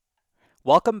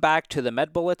Welcome back to the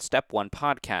MedBullet Step 1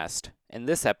 podcast. In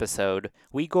this episode,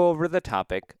 we go over the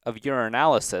topic of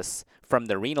urinalysis from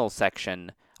the renal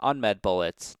section on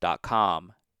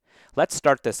medbullets.com. Let's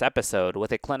start this episode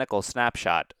with a clinical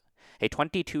snapshot. A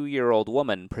 22-year-old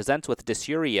woman presents with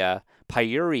dysuria,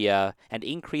 pyuria, and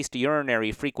increased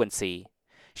urinary frequency.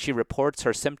 She reports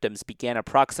her symptoms began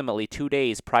approximately 2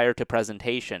 days prior to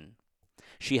presentation.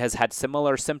 She has had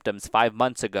similar symptoms 5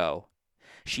 months ago.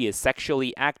 She is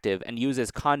sexually active and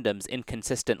uses condoms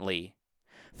inconsistently.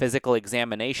 Physical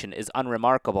examination is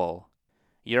unremarkable.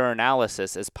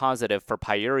 Urinalysis is positive for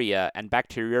pyuria and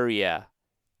bacteriuria.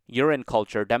 Urine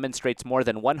culture demonstrates more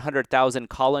than 100,000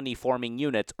 colony-forming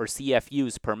units or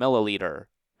CFUs per milliliter.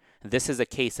 This is a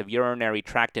case of urinary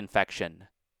tract infection.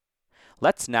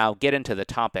 Let's now get into the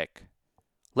topic.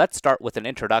 Let's start with an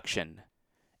introduction.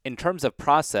 In terms of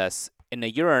process, in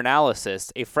a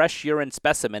urinalysis, a fresh urine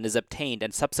specimen is obtained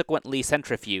and subsequently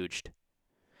centrifuged.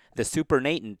 The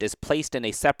supernatant is placed in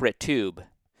a separate tube.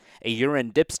 A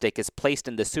urine dipstick is placed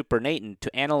in the supernatant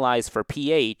to analyze for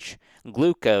pH,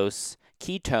 glucose,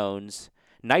 ketones,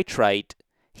 nitrite,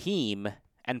 heme,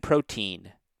 and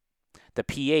protein. The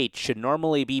pH should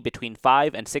normally be between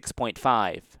 5 and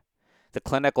 6.5. The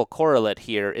clinical correlate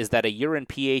here is that a urine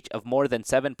pH of more than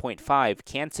 7.5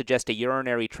 can suggest a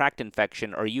urinary tract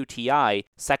infection or UTI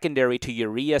secondary to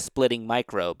urea-splitting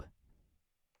microbe.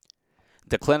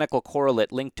 The clinical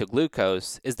correlate linked to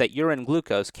glucose is that urine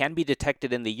glucose can be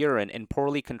detected in the urine in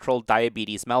poorly controlled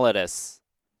diabetes mellitus.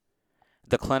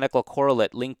 The clinical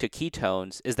correlate linked to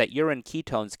ketones is that urine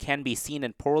ketones can be seen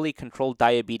in poorly controlled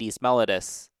diabetes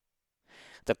mellitus.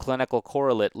 The clinical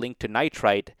correlate linked to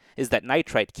nitrite is that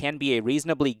nitrite can be a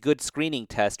reasonably good screening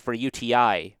test for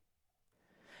UTI.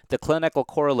 The clinical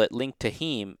correlate linked to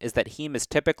heme is that heme is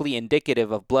typically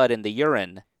indicative of blood in the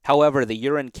urine. However, the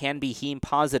urine can be heme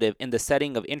positive in the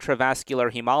setting of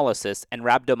intravascular hemolysis and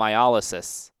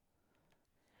rhabdomyolysis.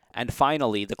 And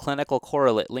finally, the clinical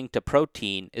correlate linked to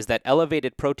protein is that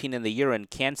elevated protein in the urine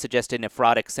can suggest a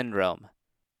nephrotic syndrome.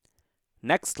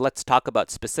 Next, let's talk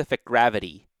about specific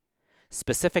gravity.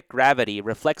 Specific gravity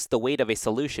reflects the weight of a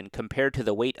solution compared to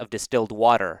the weight of distilled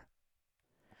water.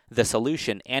 The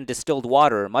solution and distilled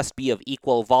water must be of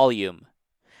equal volume.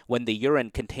 When the urine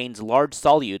contains large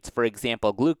solutes, for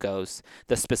example glucose,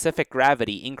 the specific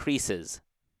gravity increases.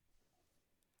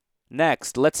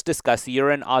 Next, let's discuss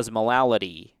urine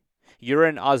osmolality.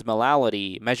 Urine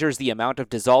osmolality measures the amount of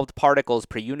dissolved particles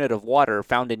per unit of water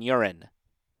found in urine.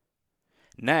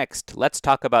 Next, let's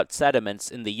talk about sediments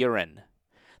in the urine.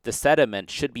 The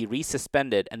sediment should be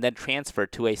resuspended and then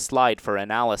transferred to a slide for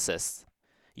analysis.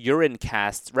 Urine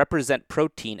casts represent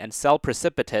protein and cell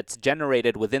precipitates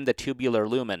generated within the tubular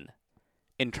lumen.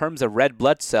 In terms of red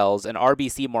blood cells and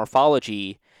RBC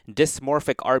morphology,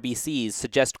 dysmorphic RBCs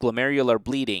suggest glomerular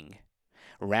bleeding.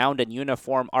 Round and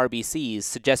uniform RBCs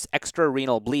suggest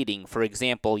extrarenal bleeding, for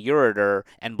example ureter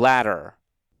and bladder.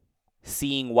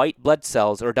 Seeing white blood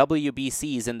cells or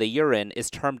WBCs in the urine is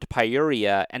termed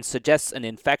pyuria and suggests an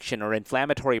infection or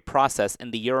inflammatory process in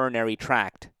the urinary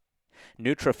tract.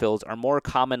 Neutrophils are more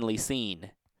commonly seen.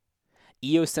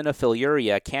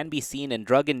 Eosinophiluria can be seen in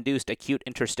drug-induced acute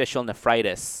interstitial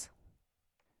nephritis.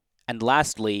 And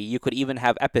lastly, you could even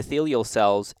have epithelial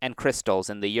cells and crystals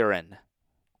in the urine.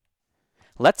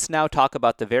 Let's now talk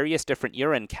about the various different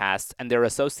urine casts and their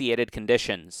associated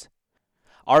conditions.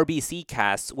 RBC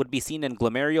casts would be seen in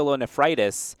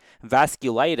glomerulonephritis,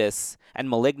 vasculitis, and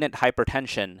malignant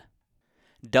hypertension.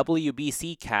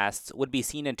 WBC casts would be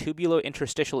seen in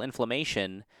tubulointerstitial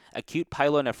inflammation, acute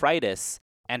pyelonephritis,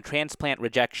 and transplant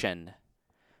rejection.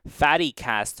 Fatty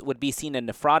casts would be seen in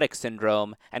nephrotic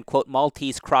syndrome and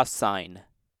Maltese cross sign.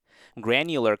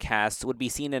 Granular casts would be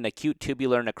seen in acute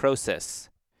tubular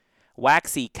necrosis.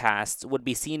 Waxy casts would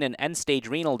be seen in end-stage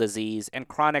renal disease and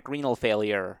chronic renal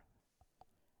failure.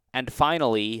 And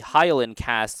finally, hyaline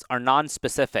casts are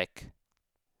non-specific.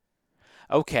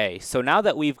 Okay, so now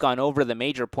that we've gone over the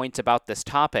major points about this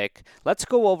topic, let's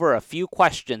go over a few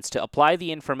questions to apply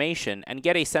the information and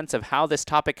get a sense of how this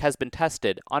topic has been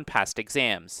tested on past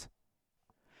exams.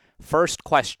 First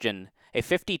question. A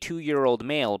 52-year-old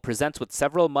male presents with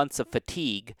several months of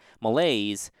fatigue,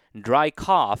 malaise, dry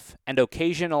cough, and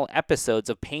occasional episodes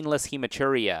of painless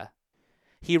hematuria.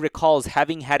 He recalls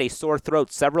having had a sore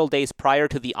throat several days prior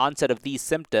to the onset of these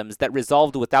symptoms that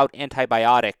resolved without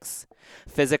antibiotics.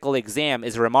 Physical exam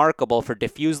is remarkable for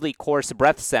diffusely coarse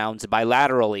breath sounds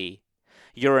bilaterally.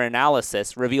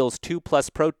 Urinalysis reveals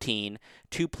 2+ protein,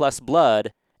 2+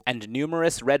 blood, and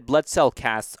numerous red blood cell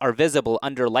casts are visible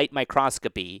under light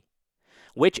microscopy.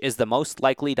 Which is the most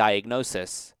likely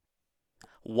diagnosis?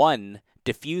 1.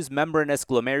 diffuse membranous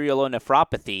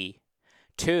glomerulonephropathy.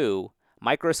 2.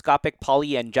 Microscopic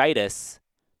polyangiitis.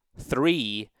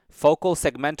 3. Focal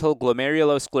segmental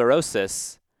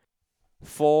glomerulosclerosis.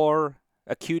 4.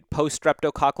 Acute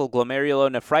post-streptococcal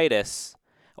glomerulonephritis.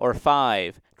 Or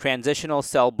 5. Transitional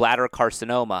cell bladder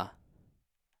carcinoma.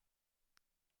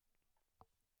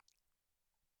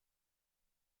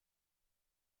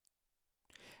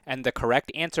 And the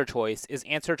correct answer choice is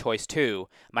answer choice 2,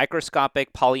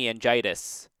 microscopic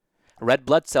polyangiitis. Red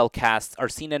blood cell casts are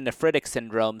seen in nephritic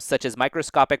syndromes such as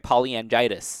microscopic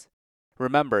polyangiitis.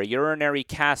 Remember, urinary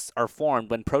casts are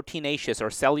formed when proteinaceous or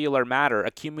cellular matter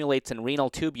accumulates in renal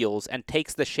tubules and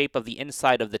takes the shape of the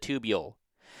inside of the tubule.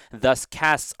 Thus,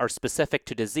 casts are specific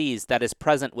to disease that is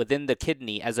present within the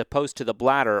kidney as opposed to the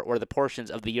bladder or the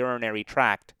portions of the urinary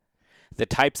tract. The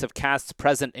types of casts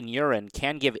present in urine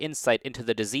can give insight into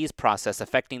the disease process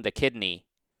affecting the kidney.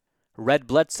 Red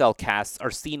blood cell casts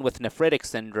are seen with nephritic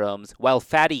syndromes, while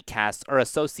fatty casts are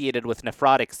associated with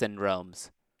nephrotic syndromes.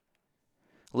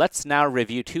 Let's now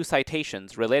review 2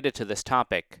 citations related to this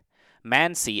topic.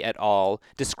 Mansi et al.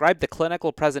 Described the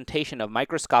clinical presentation of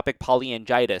microscopic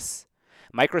polyangiitis.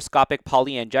 Microscopic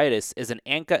polyangiitis is an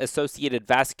ANCA-associated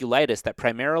vasculitis that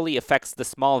primarily affects the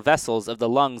small vessels of the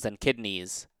lungs and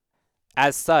kidneys.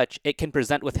 As such, it can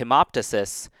present with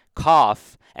hemoptysis,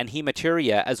 cough, and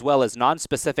hematuria as well as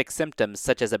nonspecific symptoms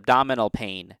such as abdominal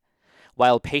pain.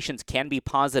 While patients can be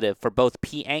positive for both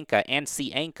P-ANCA and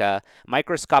C-ANCA,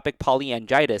 microscopic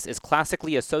polyangiitis is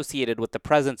classically associated with the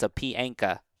presence of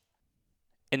P-ANCA.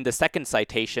 In the second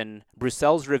citation,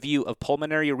 Brussel's review of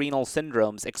pulmonary renal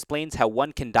syndromes explains how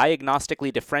one can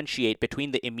diagnostically differentiate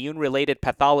between the immune-related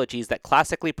pathologies that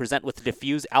classically present with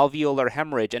diffuse alveolar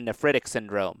hemorrhage and nephritic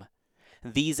syndrome.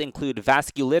 These include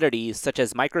vasculitides such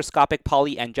as microscopic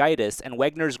polyangiitis and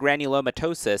Wegener's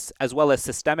granulomatosis, as well as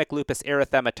systemic lupus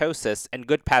erythematosus and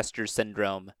Goodpasture's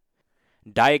syndrome.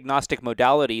 Diagnostic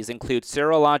modalities include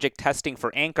serologic testing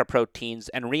for ANCA proteins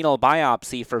and renal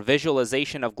biopsy for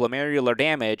visualization of glomerular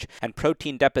damage and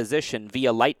protein deposition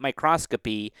via light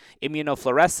microscopy,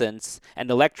 immunofluorescence, and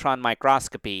electron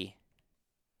microscopy.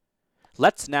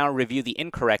 Let's now review the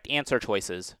incorrect answer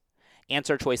choices.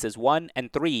 Answer choices 1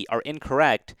 and 3 are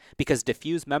incorrect because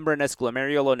diffuse membranous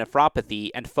glomerulonephropathy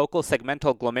and focal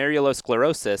segmental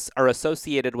glomerulosclerosis are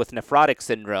associated with nephrotic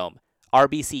syndrome.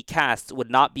 RBC casts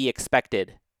would not be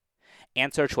expected.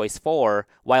 Answer choice 4,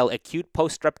 while acute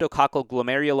post-streptococcal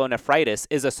glomerulonephritis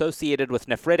is associated with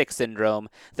nephritic syndrome,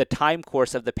 the time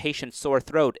course of the patient's sore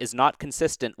throat is not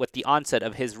consistent with the onset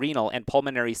of his renal and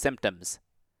pulmonary symptoms.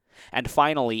 And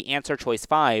finally, answer choice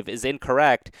 5 is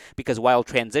incorrect because while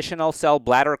transitional cell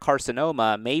bladder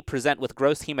carcinoma may present with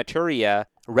gross hematuria,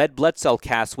 red blood cell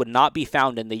casts would not be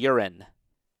found in the urine.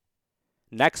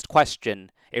 Next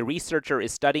question. A researcher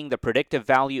is studying the predictive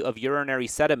value of urinary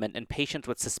sediment in patients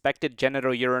with suspected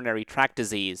genitourinary tract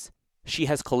disease. She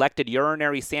has collected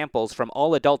urinary samples from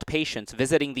all adult patients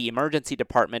visiting the emergency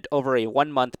department over a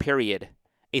 1-month period.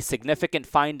 A significant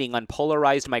finding on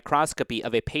polarized microscopy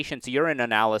of a patient's urine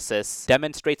analysis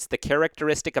demonstrates the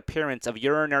characteristic appearance of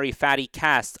urinary fatty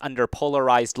casts under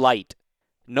polarized light.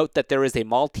 Note that there is a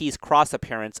Maltese cross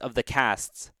appearance of the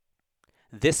casts.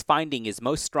 This finding is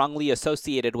most strongly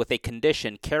associated with a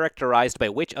condition characterized by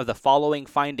which of the following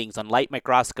findings on light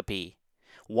microscopy?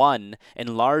 1.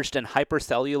 Enlarged and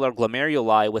hypercellular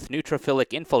glomeruli with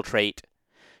neutrophilic infiltrate.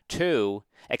 2.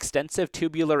 Extensive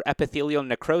tubular epithelial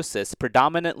necrosis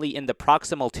predominantly in the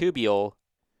proximal tubule.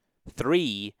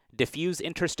 3. Diffuse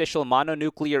interstitial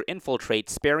mononuclear infiltrate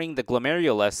sparing the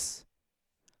glomerulus.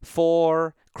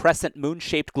 4. Crescent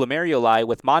moon-shaped glomeruli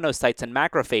with monocytes and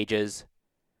macrophages.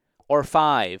 Or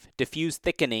 5. Diffuse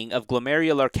thickening of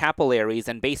glomerular capillaries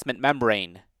and basement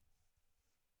membrane.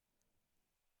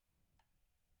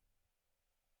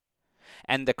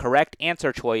 And the correct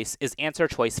answer choice is answer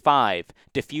choice 5,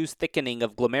 diffuse thickening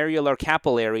of glomerular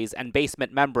capillaries and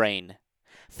basement membrane.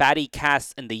 Fatty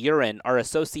casts in the urine are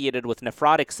associated with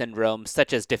nephrotic syndrome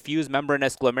such as diffuse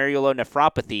membranous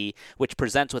glomerulonephropathy, which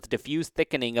presents with diffuse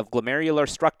thickening of glomerular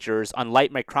structures on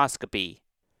light microscopy.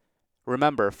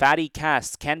 Remember, fatty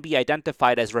casts can be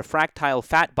identified as refractile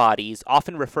fat bodies,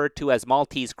 often referred to as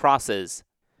Maltese crosses.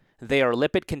 They are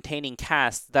lipid-containing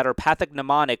casts that are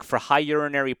pathognomonic for high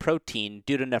urinary protein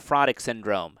due to nephrotic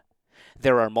syndrome.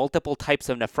 There are multiple types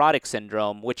of nephrotic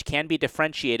syndrome which can be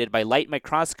differentiated by light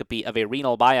microscopy of a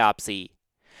renal biopsy.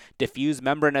 Diffuse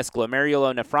membranous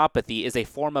glomerulonephropathy is a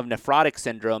form of nephrotic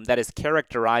syndrome that is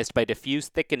characterized by diffuse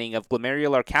thickening of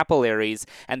glomerular capillaries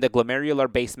and the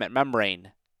glomerular basement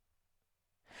membrane.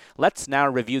 Let's now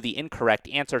review the incorrect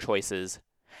answer choices.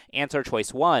 Answer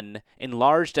choice 1.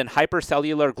 Enlarged and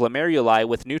hypercellular glomeruli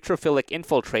with neutrophilic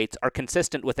infiltrates are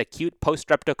consistent with acute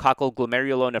post-streptococcal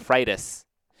glomerulonephritis.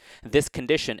 This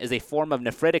condition is a form of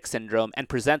nephritic syndrome and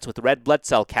presents with red blood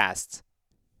cell casts.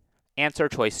 Answer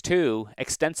choice 2.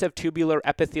 Extensive tubular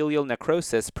epithelial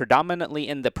necrosis predominantly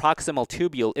in the proximal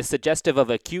tubule is suggestive of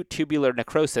acute tubular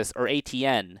necrosis or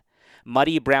ATN.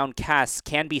 Muddy brown casts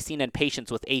can be seen in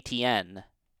patients with ATN.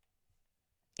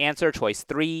 Answer choice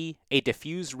 3. A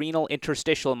diffuse renal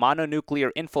interstitial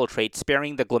mononuclear infiltrate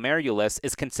sparing the glomerulus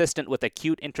is consistent with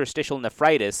acute interstitial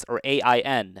nephritis or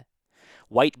AIN.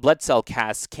 White blood cell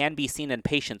casts can be seen in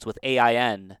patients with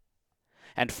AIN.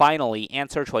 And finally,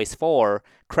 answer choice 4.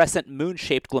 Crescent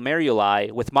moon-shaped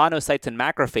glomeruli with monocytes and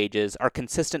macrophages are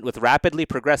consistent with rapidly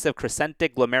progressive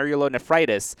crescentic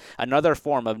glomerulonephritis, another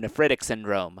form of nephritic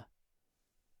syndrome.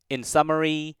 In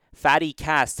summary, fatty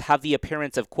casts have the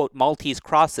appearance of, quote, Maltese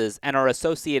crosses and are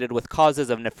associated with causes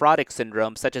of nephrotic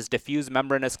syndrome such as diffuse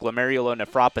membranous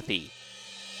glomerulonephropathy.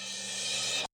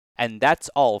 And that's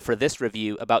all for this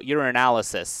review about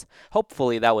urinalysis.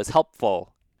 Hopefully that was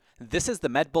helpful. This is the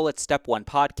MedBullets Step 1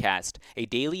 podcast, a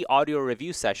daily audio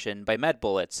review session by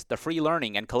MedBullets, the free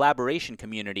learning and collaboration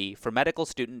community for medical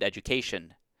student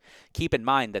education. Keep in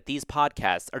mind that these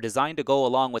podcasts are designed to go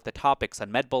along with the topics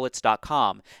on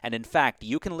medbullets.com, and in fact,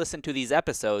 you can listen to these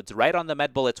episodes right on the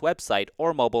MedBullets website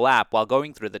or mobile app while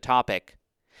going through the topic.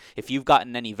 If you've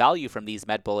gotten any value from these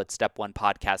MedBullets Step 1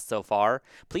 podcasts so far,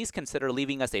 please consider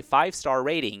leaving us a 5-star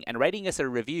rating and writing us a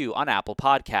review on Apple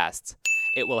Podcasts.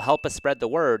 It will help us spread the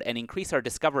word and increase our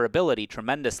discoverability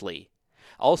tremendously.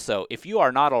 Also, if you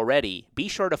are not already, be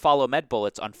sure to follow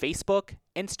MedBullets on Facebook,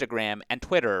 Instagram, and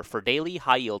Twitter for daily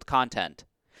high-yield content.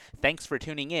 Thanks for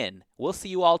tuning in. We'll see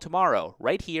you all tomorrow,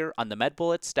 right here on the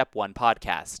MedBullets Step 1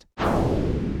 podcast.